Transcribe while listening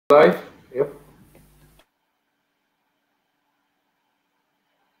Live? Yep.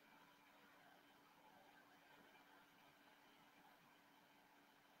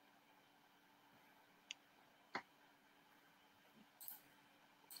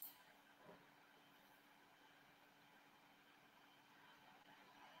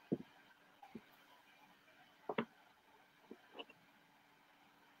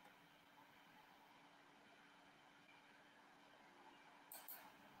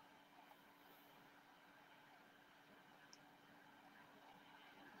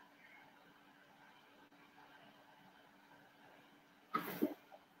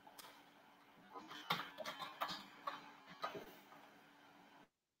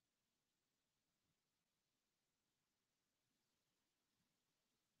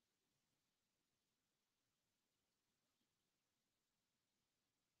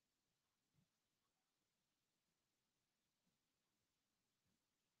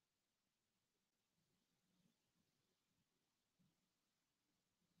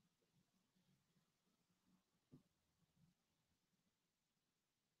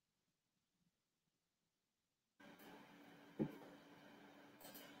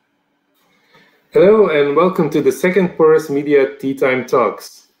 Hello and welcome to the second Porous Media Tea Time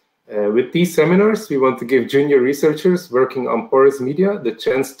Talks. With these seminars, we want to give junior researchers working on porous media the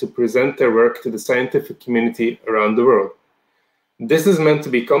chance to present their work to the scientific community around the world. This is meant to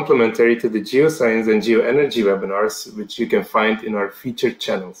be complementary to the geoscience and geoenergy webinars, which you can find in our featured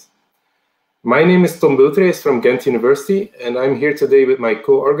channels. My name is Tom Bultrees from Ghent University, and I'm here today with my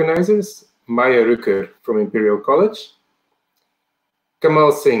co-organizers, Maya Rucker from Imperial College,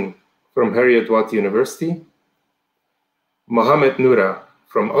 Kamal Singh from Heriot-Watt University, Mohamed Noura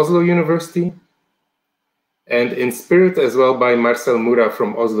from Oslo University, and in spirit as well by Marcel Moura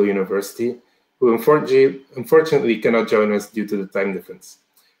from Oslo University, who unfortunately cannot join us due to the time difference.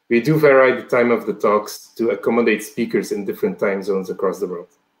 We do vary the time of the talks to accommodate speakers in different time zones across the world.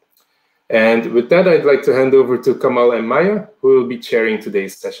 And with that, I'd like to hand over to Kamal and Maya, who will be chairing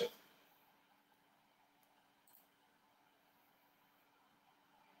today's session.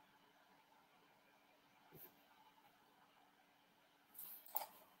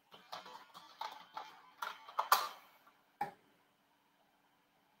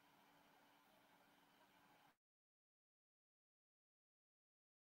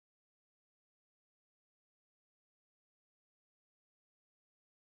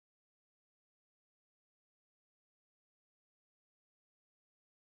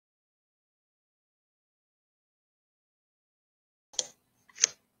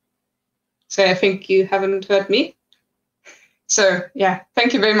 So I think you haven't heard me. So yeah,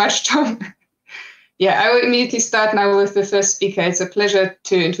 thank you very much, Tom. Yeah, I will immediately start now with the first speaker. It's a pleasure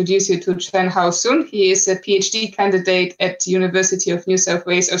to introduce you to Chenhao Sun. He is a PhD candidate at the University of New South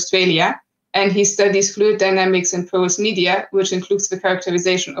Wales, Australia, and he studies fluid dynamics in porous media, which includes the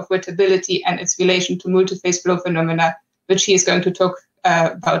characterization of wettability and its relation to multiphase flow phenomena, which he is going to talk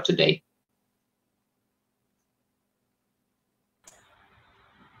about today.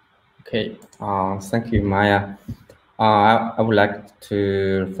 Okay, thank you, Maya. I would like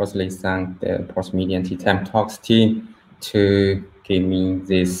to firstly thank the Porous Media and Tea Time Talks team to give me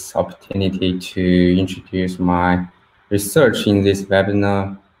this opportunity to introduce my research in this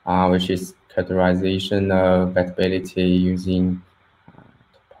webinar, which is characterization of wettability using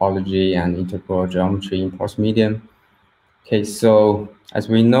topology and integral geometry in porous medium. Okay, so as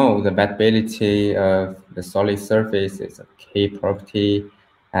we know, the wettability of the solid surface is a key property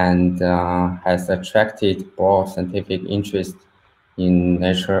and has attracted broad scientific interest in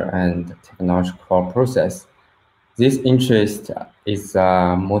nature and technological process. This interest is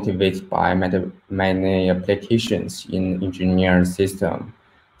motivated by many applications in engineered systems,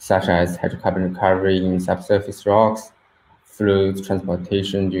 such as hydrocarbon recovery in subsurface rocks, fluid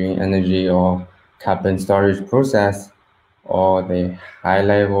transportation during energy or carbon storage process, or the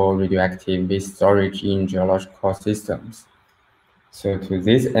high-level radioactive waste storage in geological systems. So to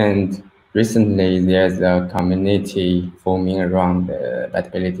this end, recently there's a community forming around the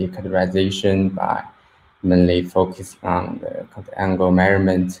wettability characterization by mainly focusing on the contact angle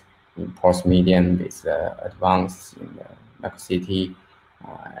measurement in porous medium with advanced in the microcity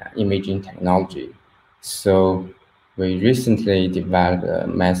imaging technology. So we recently developed a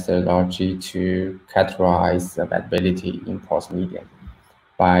methodology to characterize the wettability in porous medium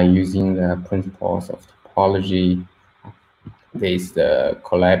by using the principles of topology. With the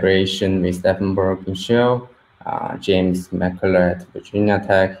collaboration with Stephen Berg in Shell, James McCullough at Virginia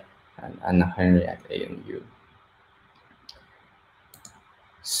Tech, and Anna Henry at ANU.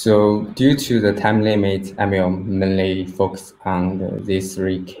 So due to the time limit, I will mainly focus on these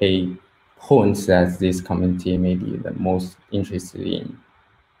 3 key points that this community may be the most interested in.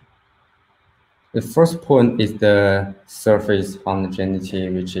 The first point is the surface homogeneity,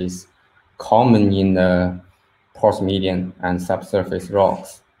 which is common in the porous medium and subsurface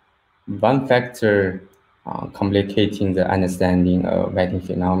rocks. One factor complicating the understanding of wetting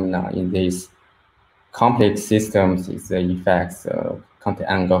phenomena in these complex systems is the effects of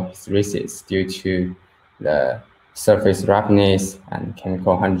contact angle hysteresis due to the surface roughness and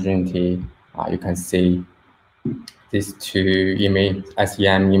chemical homogeneity. You can see these 2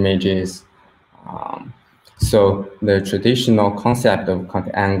 SEM images. So the traditional concept of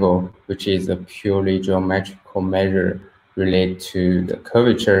contact angle, which is a purely geometrical measure related to the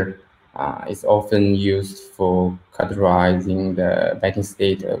curvature, is often used for characterizing the wetting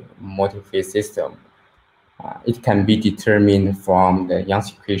state of multi-phase system. It can be determined from the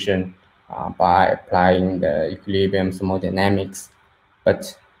Young's equation by applying the equilibrium thermodynamics,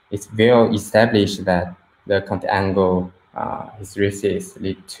 but it's well established that the contact angle hysteresis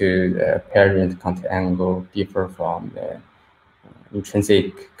lead to the apparent contact angle differ from the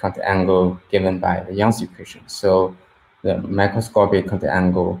intrinsic contact angle given by the Young's equation. So the microscopic contact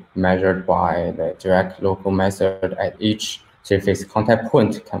angle measured by the direct local method at each surface contact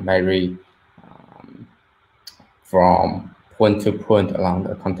point can vary from point to point along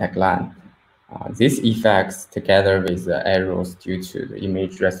the contact line. These effects, together with the errors due to the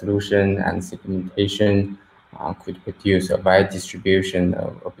image resolution and segmentation, could produce a wide distribution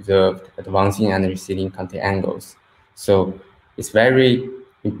of observed advancing and receding contact angles. So it's very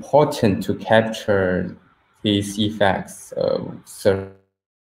important to capture these effects of surface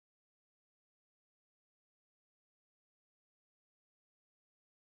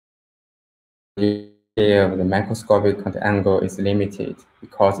of the microscopic contact angle is limited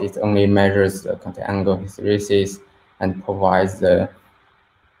because it only measures the contact angle hysteresis and provides the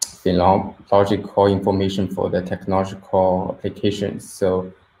phenomenological information for the technological applications.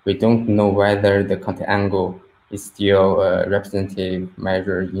 So we don't know whether the contact angle is still a representative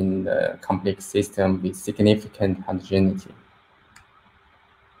measure in the complex system with significant homogeneity.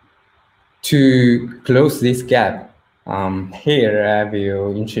 To close this gap, here I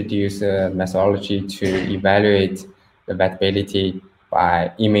will introduce a methodology to evaluate the wettability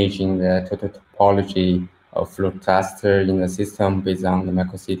by imaging the total topology of fluid cluster in the system based on the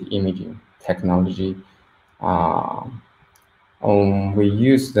microcity imaging technology. We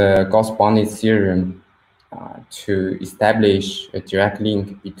use the Gauss-Bonnet theorem to establish a direct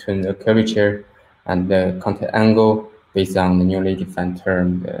link between the curvature and the contact angle based on the newly defined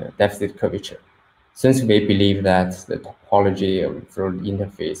term, the deficit curvature. Since we believe that the topology of fluid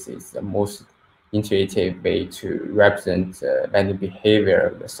interface is the most intuitive way to represent the bending behavior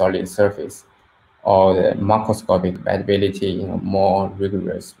of the solid surface, or the macroscopic wettability in a more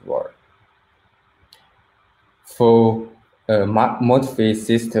rigorous word. For a multi-phase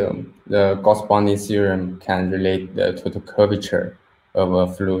system, the Gauss-Bonnet theorem can relate the total curvature of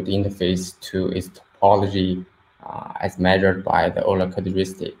a fluid interface to its topology as measured by the Euler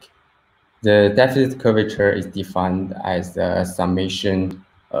characteristic. The deficit curvature is defined as the summation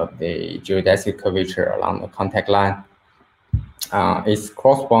of the geodesic curvature along the contact line. It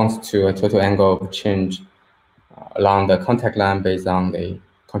corresponds to a total angle of change along the contact line based on the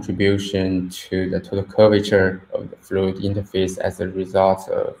contribution to the total curvature of the fluid interface as a result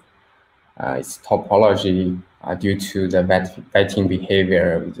of its topology due to the wetting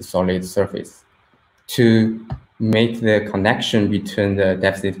behavior of the solid surface. To make the connection between the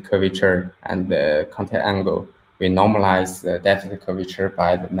deficit curvature and the contact angle, we normalize the deficit curvature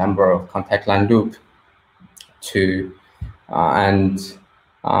by the number of contact line loop and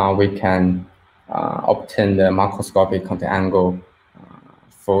we can obtain the macroscopic contact angle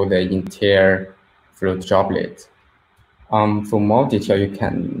for the entire fluid droplet. For more detail, you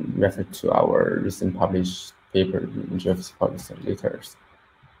can refer to our recent published paper in Geophysical Letters.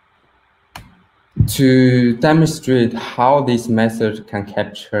 To demonstrate how this method can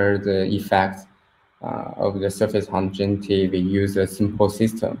capture the effect of the surface homogeneity, we use a simple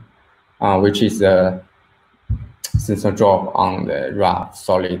system, which is a sensor drop on the rough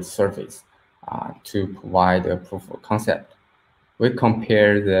solid surface to provide a proof of concept. We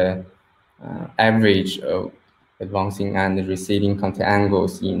compare the average of advancing and receding contact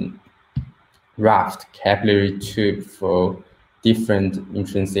angles in rough capillary tube for different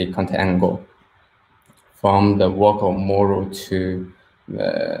intrinsic contact angle, from the work of Morrow to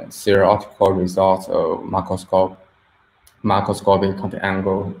the theoretical results of macroscopic contact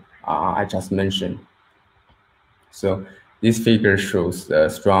angle I just mentioned. So this figure shows the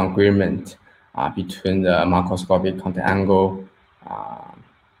strong agreement between the macroscopic contact angle,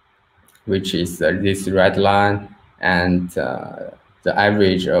 which is this red line, and the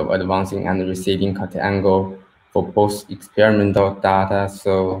average of advancing and receding contact angle for both experimental data,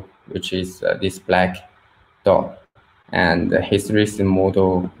 so which is this black dot, and the hysteresis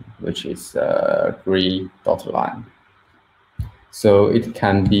model, which is gray dot line. So it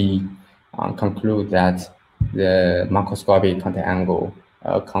can be concluded that the macroscopic contact angle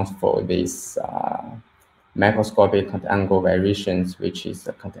accounts for this macroscopic contact angle variations, which is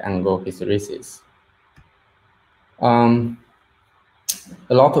the contact angle hysteresis. A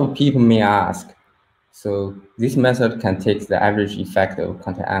lot of people may ask, so this method can take the average effect of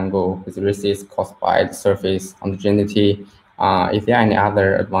contact angle hysteresis caused by the surface homogeneity. Is there any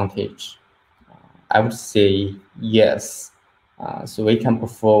other advantage? I would say yes. So we can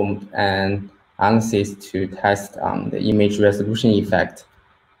perform an analysis to test the image resolution effect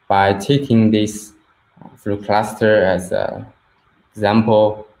by taking this flow cluster as an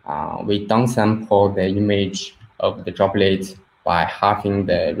example. We downsample the image of the droplet by halving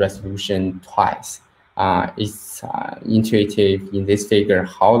the resolution twice. It's intuitive in this figure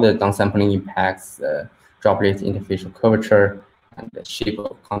how the downsampling impacts the droplet interfacial curvature and the shape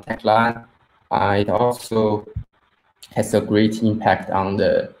of contact line. It also has a great impact on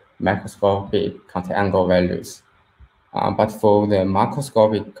the macroscopic contact angle values. But for the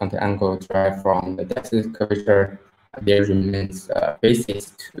macroscopic contact angle derived from the deficit curvature, there remains a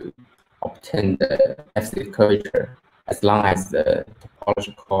basis to obtain the deficit curvature as long as the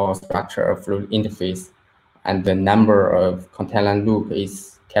topological structure of fluid interface and the number of contact line loop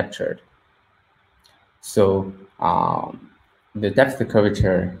is captured. So the depth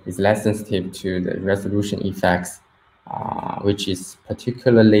curvature is less sensitive to the resolution effects, which is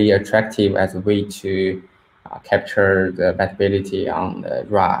particularly attractive as a way to capture the wettability on the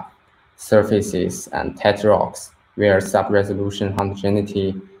rough surfaces and tight rocks, where sub-resolution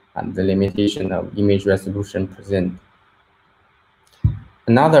homogeneity and the limitation of image resolution present.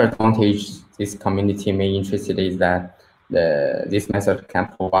 Another advantage this community may be interested in is that this method can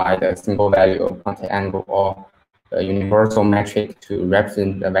provide a single value of contact angle or a universal metric to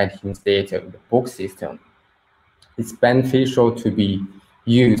represent the wetting state of the box system. It's beneficial to be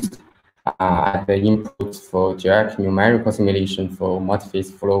used at the input for direct numerical simulation for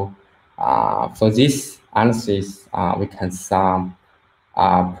multi-phase flow. For this analysis, we can sum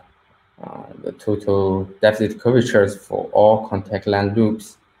up the total deficit curvatures for all contact line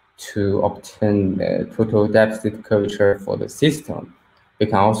loops to obtain the total deficit curvature for the system. We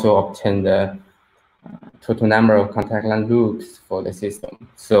can also obtain the total number of contact line loops for the system.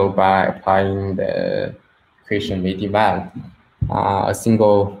 So by applying the equation we developed, a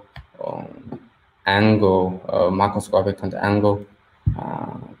single angle, macroscopic contact angle,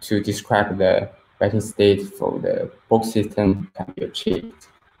 to describe the wetting state for the box system can be achieved.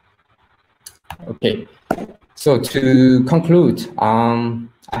 Okay, so to conclude, I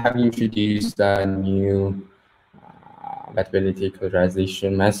have introduced a new wettability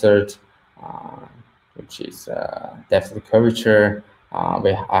characterization method, which is deficit curvature.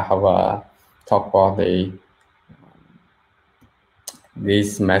 I have talked about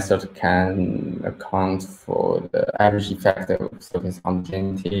this method can account for the average effect of surface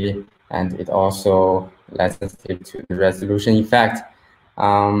homogeneity, and it also less sensitive to the resolution effect.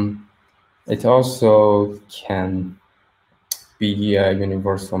 It also can be a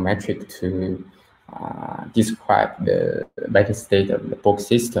universal metric to describe the wetting state of the box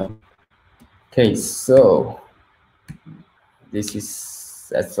system. Okay, so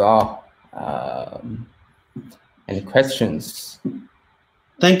that's all. Any questions?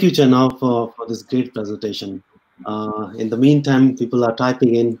 Thank you, Chenhao, for this great presentation. In the meantime, people are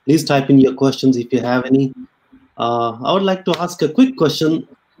typing in. Please type in your questions if you have any. I would like to ask a quick question.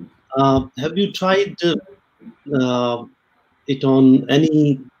 Have you tried it on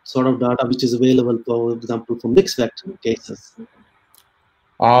any sort of data which is available, for example, for mixed vector cases?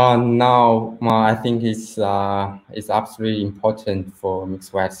 No, I think it's absolutely important for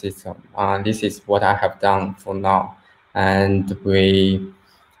mixed wet system. This is what I have done for now, and we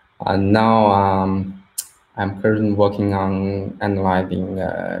now I'm currently working on analyzing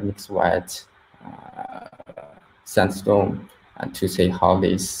mixed wet sandstone to see how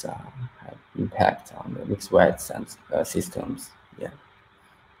this impact on the mixed wet systems. Yeah.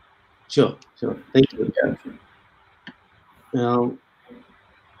 Sure. Thank you. Yeah.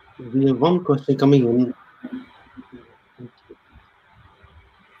 We have one question coming in.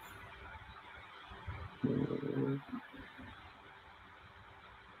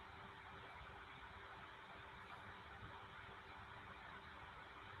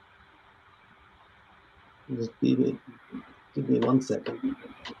 Just give me 1 second.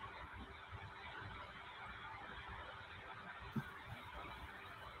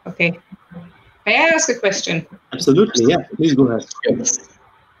 Okay. May I ask a question? Absolutely, yeah. Please go ahead.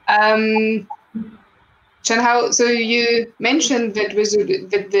 Chenhao, so you mentioned that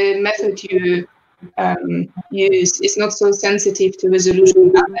the method you use is not so sensitive to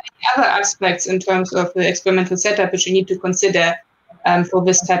resolution. Are there any other aspects in terms of the experimental setup which you need to consider for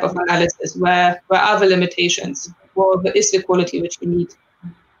this type of analysis? Where are the limitations? What is the quality which you need?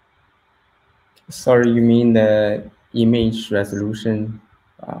 Sorry, you mean the image resolution?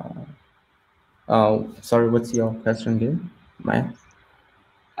 Sorry, what's your question again, Maya?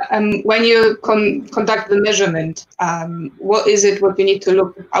 When you conduct the measurement, what is it what you need to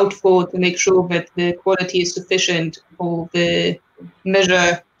look out for to make sure that the quality is sufficient for the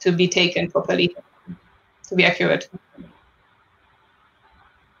measure to be taken properly, to be accurate?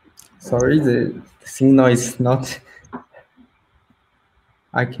 Sorry, the signal is not.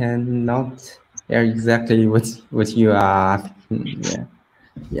 I cannot hear exactly what you are asking.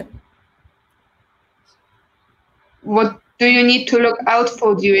 Yeah. What do you need to look out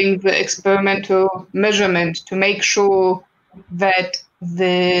for during the experimental measurement to make sure that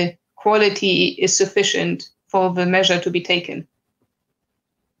the quality is sufficient for the measure to be taken?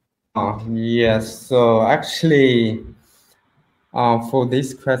 Yes. So actually, for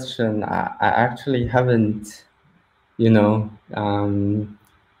this question, I actually haven't,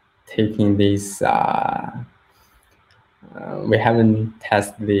 taking this. We haven't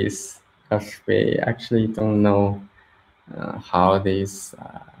tested this because we actually don't know how this,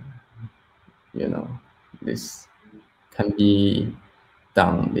 this can be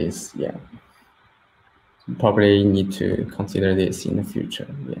done. This, yeah. Probably need to consider this in the future.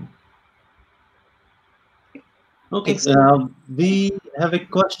 Yeah. Okay, we have a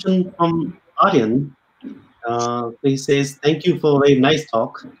question from Aryan. He says, thank you for a very nice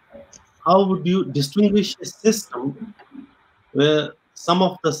talk. How would you distinguish a system where some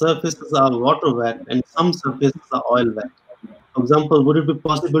of the surfaces are water wet and some surfaces are oil wet? For example, would it be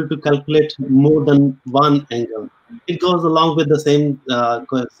possible to calculate more than one angle? It goes along with the same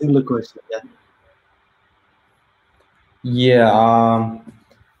similar question. Yeah. Yeah.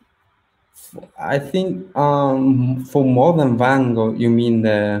 I think for more than one angle, you mean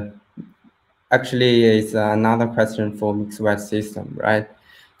actually it's another question for mixed wet system, right?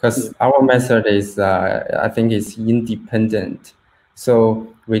 Because our method is, I think it's independent.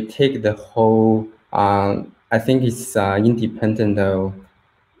 So we take the whole, I think it's independent of,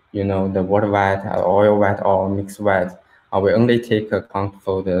 the water wet, oil wet, or mixed wet. We only take account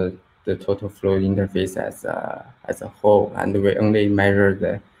for the total flow interface as a whole, and we only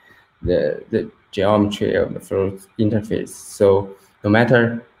measure the geometry of the flow interface. So no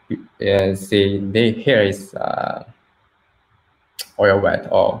matter, say, here is oil wet,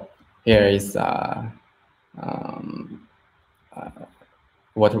 or here is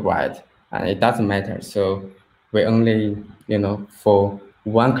water wet, and it doesn't matter. So we only, for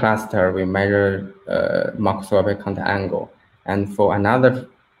one cluster, we measure macroscopic contact angle, and for another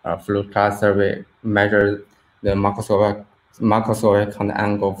fluid cluster, we measure the macroscopic contact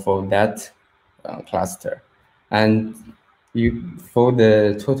angle for that cluster. And for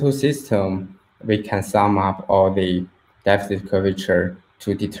the total system, we can sum up all the deficit curvature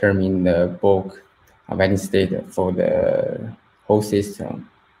to determine the bulk bending state for the whole system.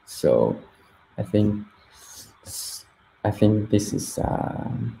 So I think this is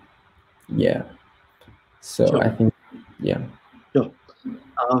yeah. So sure. I think, yeah. Sure.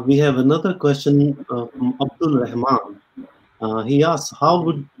 We have another question from Abdul Rahman. He asks, how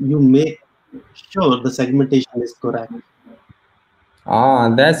would you make sure the segmentation is correct? I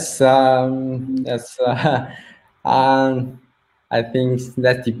think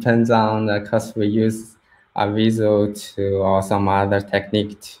that depends on, because we use a visual to or some other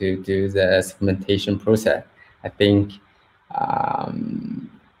technique to do the segmentation process. I think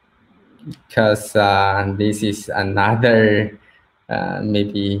because this is another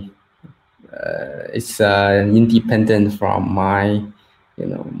maybe it's independent from my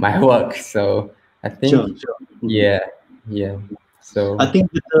my work. So I think sure. Yeah. So I think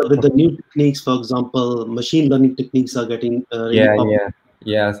with the new techniques, for example, machine learning techniques are getting really popular.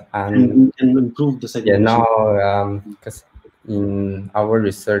 Yes, and we can improve the segmentation. Now because in our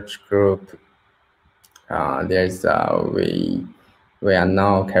research group, there's we are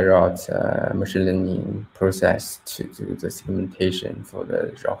now carry out machine learning process to do the segmentation for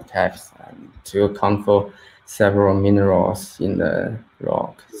the rock types and to account for several minerals in the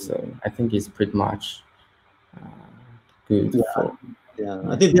rock. So I think it's pretty much good for. Yeah,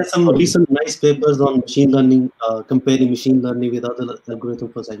 I think there's some recent nice papers on machine learning, comparing machine learning with other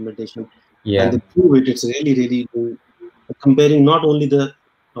algorithms for segmentation, and they prove it. It's really comparing not only the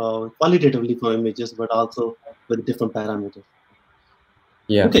qualitatively for images, but also with different parameters.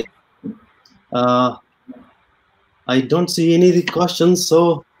 Yeah. Okay. I don't see any questions,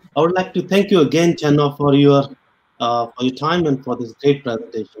 so I would like to thank you again, Chenhao, for your time and for this great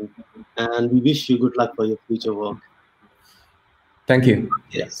presentation. And we wish you good luck for your future work. Thank you.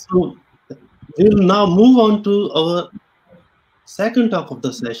 Yes. So we'll now move on to our second talk of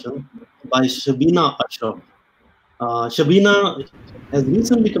the session by Shabina Ashraf. Shabina has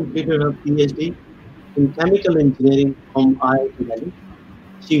recently completed her PhD in chemical engineering from IIT Delhi.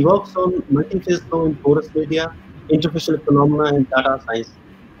 She works on multi-phase flow in porous media, interfacial phenomena, and data science.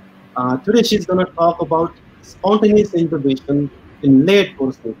 Today, she's going to talk about spontaneous imbibition in layered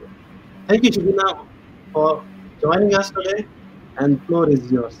porous media. Thank you, Shabina, for joining us today, and the floor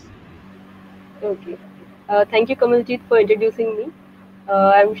is yours. Okay. Thank you, Kamaljeet, for introducing me.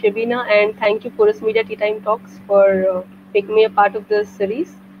 I'm Shabina, and thank you, Porous Media Tea Time Talks, for making me a part of this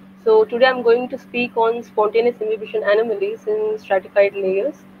series. So today I'm going to speak on spontaneous imbibition anomalies in stratified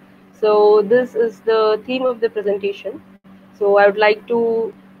layers. So this is the theme of the presentation. So I would like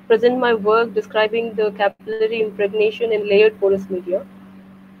to present my work describing the capillary impregnation in layered porous media.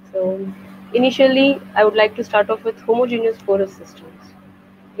 So initially, I would like to start off with homogeneous porous systems.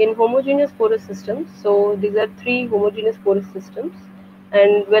 In homogeneous porous systems, so these are three homogeneous porous systems,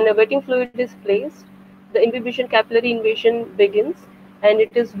 and when a wetting fluid is placed, the imbibition capillary invasion begins, and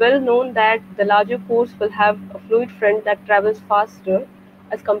it is well known that the larger pores will have a fluid front that travels faster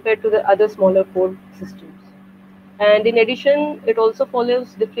as compared to the other smaller pore systems. And in addition, it also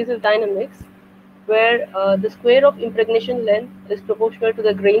follows diffusive dynamics, where the square of impregnation length is proportional to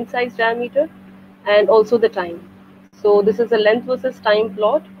the grain size diameter and also the time. So this is a length versus time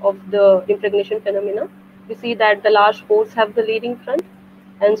plot of the impregnation phenomena. We see that the large pores have the leading front,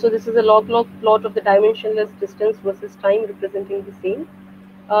 and so this is a log-log plot of the dimensionless distance versus time representing the same.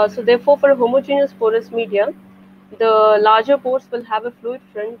 So therefore, for a homogeneous porous media, the larger pores will have a fluid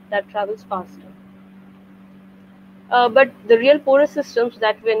front that travels faster. But the real porous systems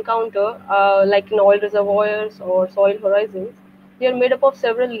that we encounter, like in oil reservoirs or soil horizons, they are made up of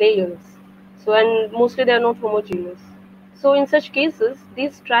several layers. So, and mostly they are not homogeneous. So, in such cases,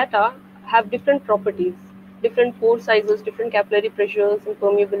 these strata have different properties, different pore sizes, different capillary pressures and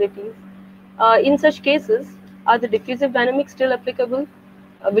permeabilities. In such cases, are the diffusive dynamics still applicable,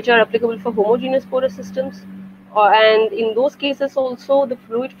 which are applicable for homogeneous porous systems? And in those cases, also the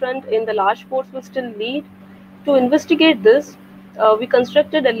fluid front in the large pores will still lead. To investigate this, we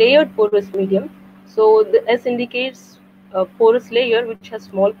constructed a layered porous medium. So the S indicates a porous layer which has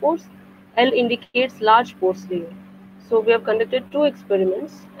small pores, L indicates large pores layer. So we have conducted two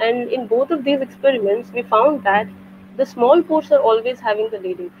experiments, and in both of these experiments, we found that the small pores are always having the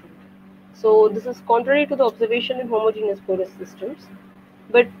leading front. So this is contrary to the observation in homogeneous porous systems.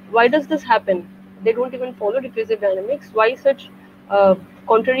 But why does this happen? They don't even follow diffusive dynamics. Why such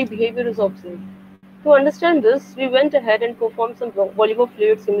contrary behavior is observed? To understand this, we went ahead and performed some volume of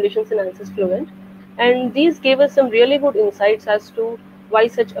fluid simulations in ANSYS Fluent, and these gave us some really good insights as to why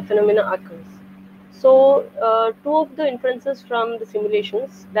such a phenomena occurs. So, two of the inferences from the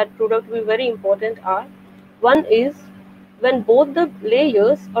simulations that proved out to be very important are, one is when both the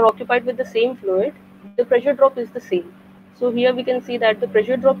layers are occupied with the same fluid, the pressure drop is the same. So here we can see that the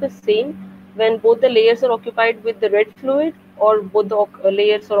pressure drop is same when both the layers are occupied with the red fluid or both the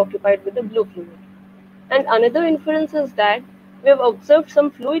layers are occupied with the blue fluid. And another inference is that we have observed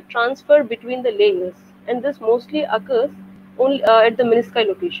some fluid transfer between the layers, and this mostly occurs only at the menisci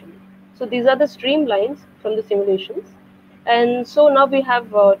location. So these are the streamlines from the simulations. And so now we have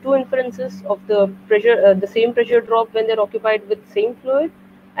two inferences of the pressure, the same pressure drop when they're occupied with same fluid,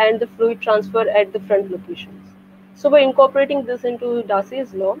 and the fluid transfer at the front locations. So by incorporating this into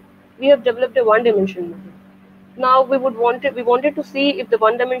Darcy's law, we have developed a one-dimension model. Now we wanted to see if the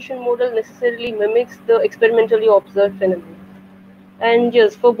one-dimension model necessarily mimics the experimentally observed phenomenon. And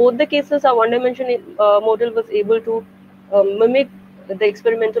yes, for both the cases, our one-dimension model was able to mimic the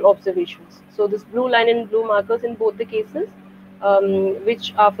experimental observations. So this blue line and blue markers in both the cases,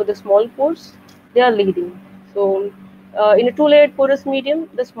 which are for the small pores, they are leading. So in a two-layered porous medium,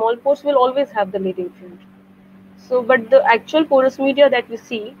 the small pores will always have the leading front. So, but the actual porous media that we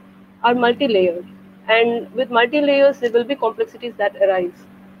see are multi-layered, and with multi-layers, there will be complexities that arise.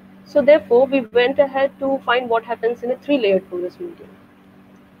 So therefore, we went ahead to find what happens in a three-layered porous medium.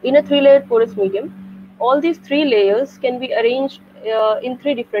 In a three-layered porous medium, all these three layers can be arranged in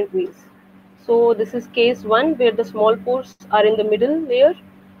three different ways. So this is case 1 where the small pores are in the middle layer,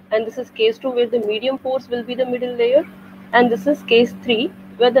 and this is case 2 where the medium pores will be the middle layer, and this is case 3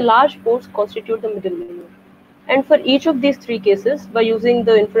 where the large pores constitute the middle layer. And for each of these 3 cases, by using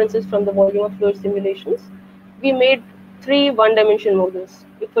the inferences from the volume of fluid simulations, we made 3 one-dimension models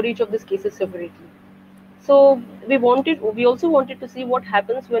for each of these cases separately. So we also wanted to see what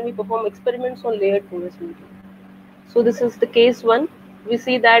happens when we perform experiments on layered porous medium. So this is the case 1. We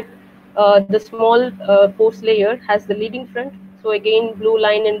see that the small pores layer has the leading front. So again, blue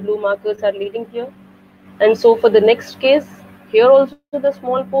line and blue markers are leading here. And so for the next case, here also the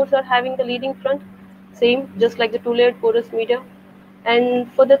small pores are having the leading front, same, just like the 2-layered porous media.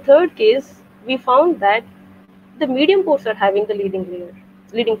 And for the third case, we found that the medium pores are having the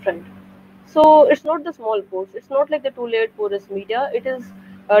leading front. So it's not the small pores. It's not like the 2-layered porous media. It is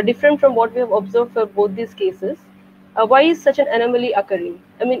different from what we have observed for both these cases. Why is such an anomaly occurring?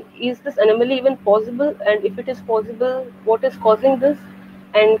 I mean, is this anomaly even possible? And if it is possible, what is causing this?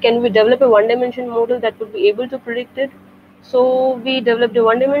 And can we develop a one-dimension model that would be able to predict it? So we developed a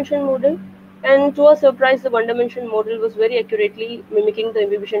one-dimension model, and to our surprise, the one-dimension model was very accurately mimicking the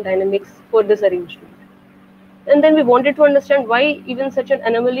imbibition dynamics for this arrangement. And then we wanted to understand why even such an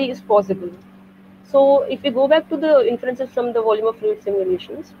anomaly is possible. So if we go back to the inferences from the volume of fluid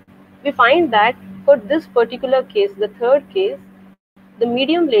simulations, we find that for this particular case, the third case, the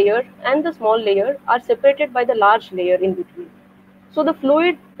medium layer and the small layer are separated by the large layer in between. So the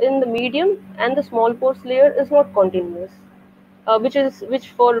fluid in the medium and the small pores layer is not continuous, which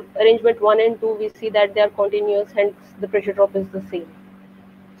for arrangement 1 and 2 we see that they are continuous, hence the pressure drop is the same.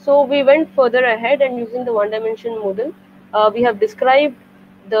 So we went further ahead, and using the one-dimension model, we have described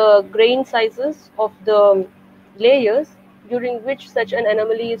the grain sizes of the layers during which such an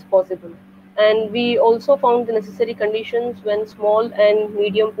anomaly is possible. And we also found the necessary conditions when small and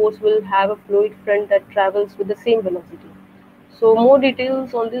medium pores will have a fluid front that travels with the same velocity. So more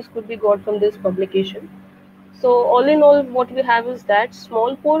details on this could be got from this publication. So all in all, what we have is that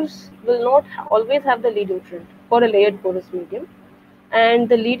small pores will not always have the leading front for a layered porous medium. And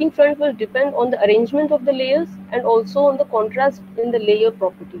the leading front will depend on the arrangement of the layers and also on the contrast in the layer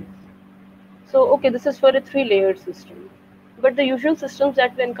properties. So, okay, this is for a 3-layered system. But the usual systems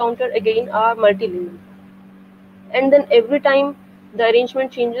that we encounter again are multi-layered. And then every time the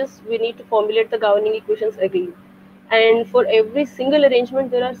arrangement changes, we need to formulate the governing equations again. And for every single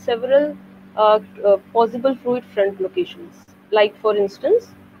arrangement, there are several possible fluid front locations. Like for instance,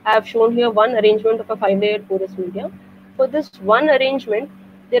 I have shown here one arrangement of a 5-layered porous media. For this one arrangement,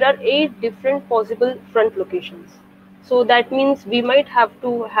 there are 8 different possible front locations. So that means we might have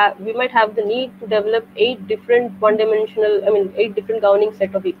the need to develop 8 different one-dimensional, 8 different governing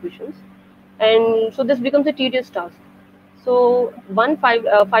set of equations, and so this becomes a tedious task. So one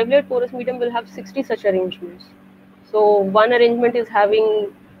 5-layered porous medium will have 60 such arrangements. So one arrangement is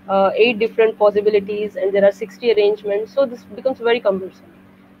having 8 different possibilities, and there are 60 arrangements. So this becomes very cumbersome.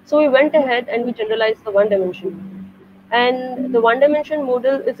 So we went ahead and we generalized the one-dimension model. And the one-dimension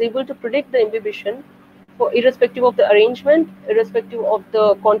model is able to predict the imbibition for irrespective of the arrangement, irrespective of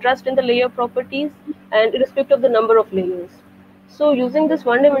the contrast in the layer properties, and irrespective of the number of layers. So using this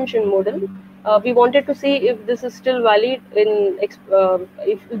one-dimension model, we wanted to see if this is still valid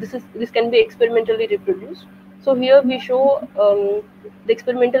if this can be experimentally reproduced. So here we show the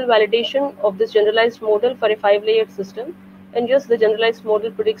experimental validation of this generalized model for a 5-layered system, and yes, the generalized model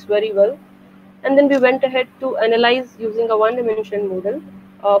predicts very well. And then we went ahead to analyze using a one-dimension model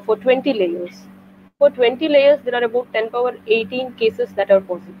for 20 layers. For 20 layers, there are about 10^18 cases that are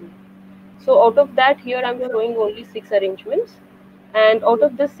possible. So out of that, here I'm showing only 6 arrangements. And out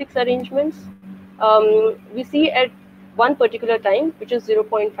of these 6 arrangements, we see at one particular time, which is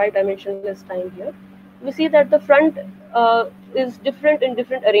 0.5 dimensionless time here, we see that the front is different in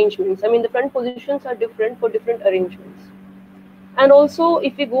different arrangements. I mean, the front positions are different for different arrangements. And also,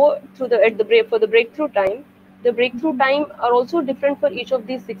 if we go through for the breakthrough time, the breakthrough time are also different for each of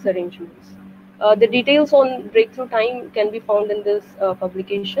these 6 arrangements. The details on breakthrough time can be found in this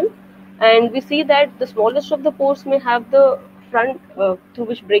publication. And we see that the smallest of the pores may have the front through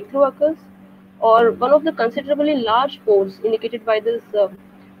which breakthrough occurs, or one of the considerably large pores indicated by this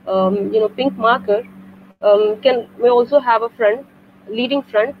pink marker may also have a leading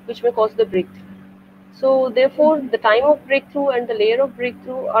front, which may cause the breakthrough. So therefore, the time of breakthrough and the layer of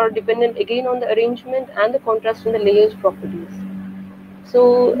breakthrough are dependent again on the arrangement and the contrast in the layers properties.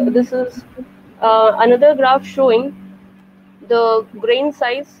 So this is another graph showing the grain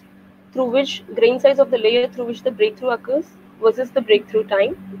size of the layer through which the breakthrough occurs versus the breakthrough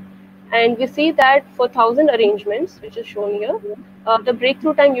time. And we see that for 1,000 arrangements, which is shown here, the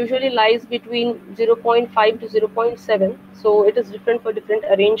breakthrough time usually lies between 0.5 to 0.7. So it is different for different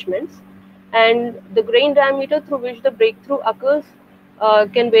arrangements. And the grain diameter through which the breakthrough occurs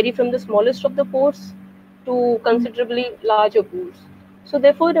can vary from the smallest of the pores to considerably larger pores. So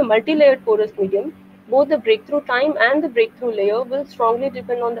therefore, the multi-layered porous medium, both the breakthrough time and the breakthrough layer will strongly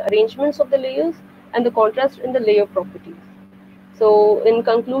depend on the arrangements of the layers and the contrast in the layer properties. So in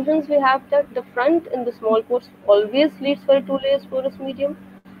conclusions, we have that the front in the small pores always leads for a 2-layer porous medium.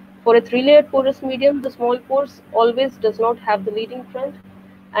 For a 3-layered porous medium, the small pores always does not have the leading front.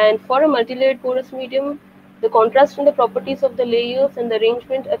 And for a multi-layered porous medium, the contrast in the properties of the layers and the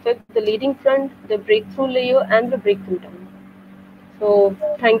arrangement affect the leading front, the breakthrough layer, and the breakthrough time. So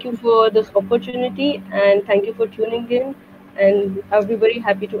thank you for this opportunity, and thank you for tuning in. And I'll be very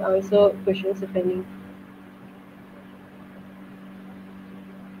happy to answer questions if any.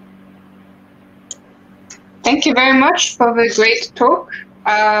 Thank you very much for the great talk.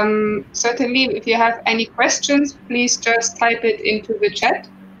 Certainly, if you have any questions, please just type it into the chat.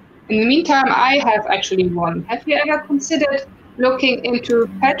 In the meantime, I have actually one. Have you ever considered looking into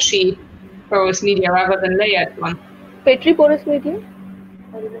patchy porous media rather than layered one? Petri porous media?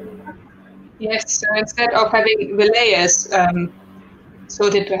 Yes, so instead of having the layers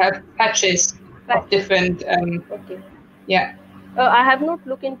sorted to have patches of different, okay. Yeah. I have not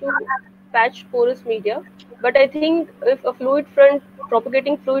looked into patch porous media, but I think if a fluid front,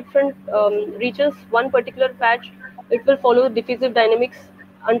 propagating fluid front reaches one particular patch, it will follow diffusive dynamics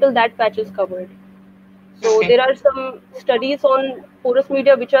until that patch is covered. So Okay. there are some studies on porous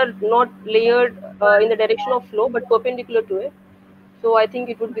media which are not layered in the direction of flow, but perpendicular to it. So I think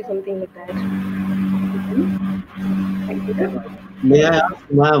it would be something like that. Thank you. May I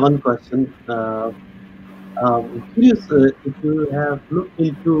ask Maya one question? Curious if you have looked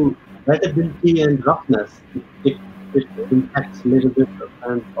into wettability and roughness, it impacts a little bit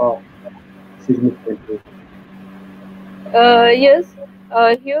and or significantly. Yes,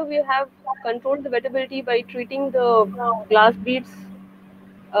 here we have controlled the wettability by treating the glass beads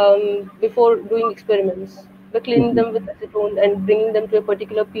before doing experiments. We're cleaning them with acetone and bringing them to a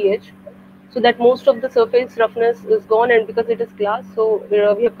particular pH, so that most of the surface roughness is gone, and because it is glass, so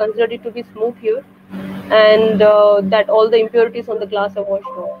we have considered it to be smooth here, and that all the impurities on the glass are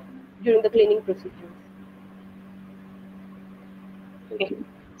washed off during the cleaning procedures. Okay.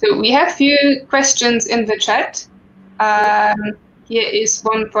 So we have few questions in the chat. Here is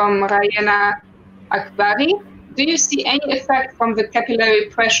one from Rayana Akbari. Do you see any effect from the capillary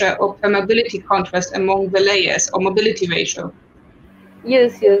pressure or permeability contrast among the layers or mobility ratio?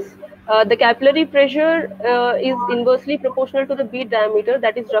 Yes, yes. The capillary pressure is inversely proportional to the bead diameter.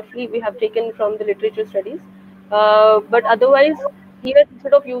 That is roughly we have taken from the literature studies. But otherwise, here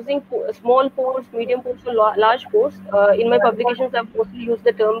instead of using small pores, medium pores, or large pores, in my publications I've mostly used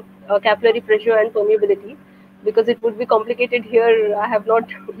the term capillary pressure and permeability, because it would be complicated here. I have not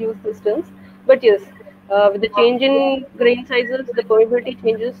used these terms. But yes, with the change in grain sizes, the permeability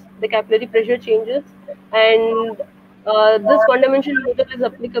changes, the capillary pressure changes, and this one-dimensional model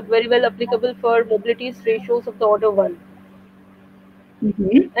is very well applicable for mobilities ratios of the order 1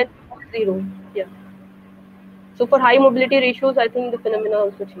 and 0. Yeah. So for high mobility ratios, I think the phenomena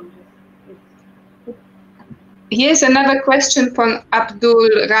also changes. Here's another question from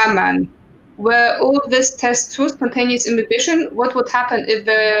Abdul Rahman. Were all these tests through spontaneous imbibition? What would happen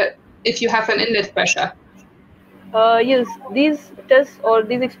if you have an inlet pressure? Yes, these tests or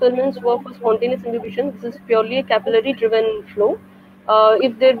these experiments were for spontaneous imbibition. This is purely a capillary-driven flow.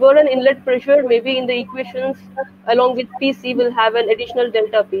 If there were an inlet pressure, maybe in the equations along with PC will have an additional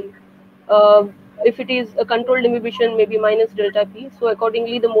delta P. If it is a controlled imbibition, maybe minus delta P. So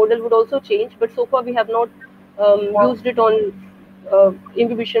accordingly, the model would also change. But so far, we have not used it on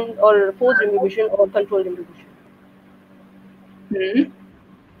imbibition or forced imbibition or controlled imbibition.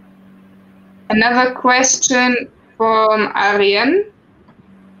 Another question from Ariane.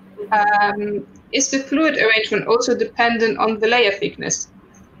 Is the fluid arrangement also dependent on the layer thickness?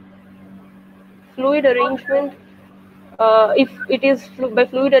 Fluid arrangement, if it is by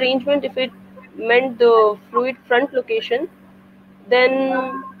fluid arrangement, if it meant the fluid front location,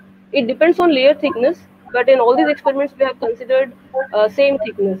 then it depends on layer thickness. But in all these experiments, we have considered same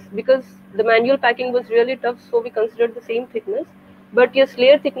thickness, because the manual packing was really tough, so we considered the same thickness. But yes,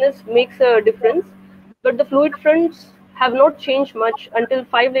 layer thickness makes a difference. But the fluid fronts have not changed much until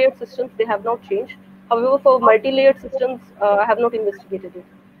 5-layered systems. They have not changed. However, for multi-layered systems, I have not investigated it,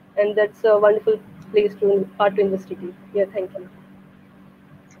 and that's a wonderful part to investigate. Yeah, thank you.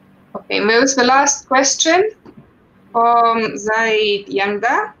 Okay, and that was the last question from Zaid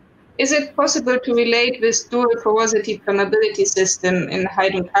Yangda. is it possible to relate this dual porosity permeability system in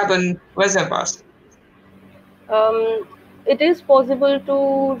hydrocarbon reservoirs? It is possible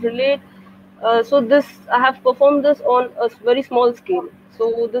to relate. So I have performed this on a very small scale.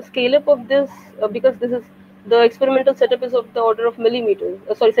 So the scale up of this, because this is the experimental setup is of the order of millimeters,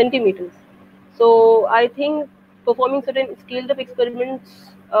 centimeters. So I think performing certain scaled up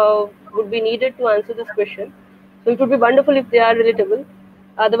experiments would be needed to answer this question. So it would be wonderful if they are relatable.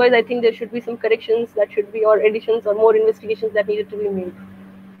 Otherwise, I think there should be some corrections that should be, or additions, or more investigations that needed to be made.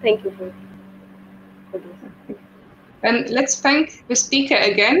 Thank you for this. And let's thank the speaker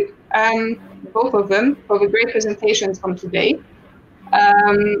again, both of them, for the great presentations from today.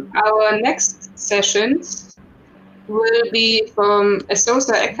 Our next sessions will be from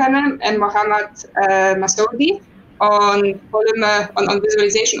Esosa Ekanem and Mohammad Masoudi on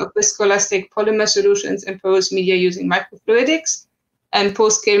visualization of viscoelastic polymer solutions in porous media using microfluidics, and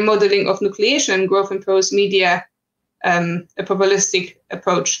post-scale modeling of nucleation growth in porous media, a probabilistic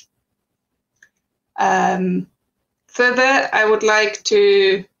approach. Further, I would like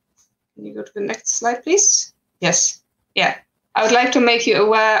to, can you go to the next slide, please? Yes, yeah. I would like to make you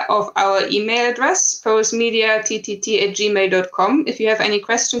aware of our email address, porousmediattt@gmail.com. If you have any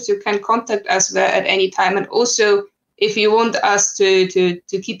questions, you can contact us there at any time. And also, if you want us to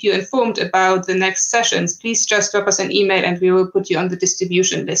keep you informed about the next sessions, please just drop us an email and we will put you on the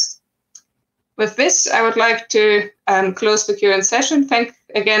distribution list. With this, I would like to close the current session. Thank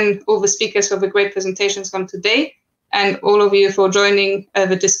again all the speakers for the great presentations from today, and all of you for joining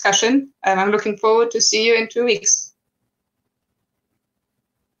the discussion. I'm looking forward to see you in 2 weeks.